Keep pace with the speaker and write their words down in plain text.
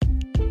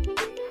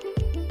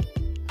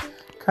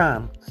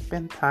Come,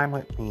 spend time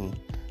with me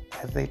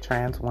as a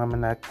trans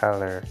woman of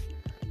color,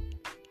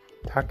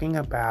 talking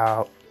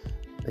about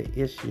the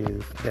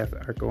issues that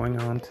are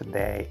going on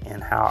today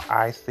and how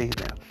I see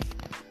them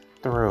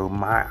through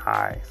my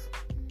eyes.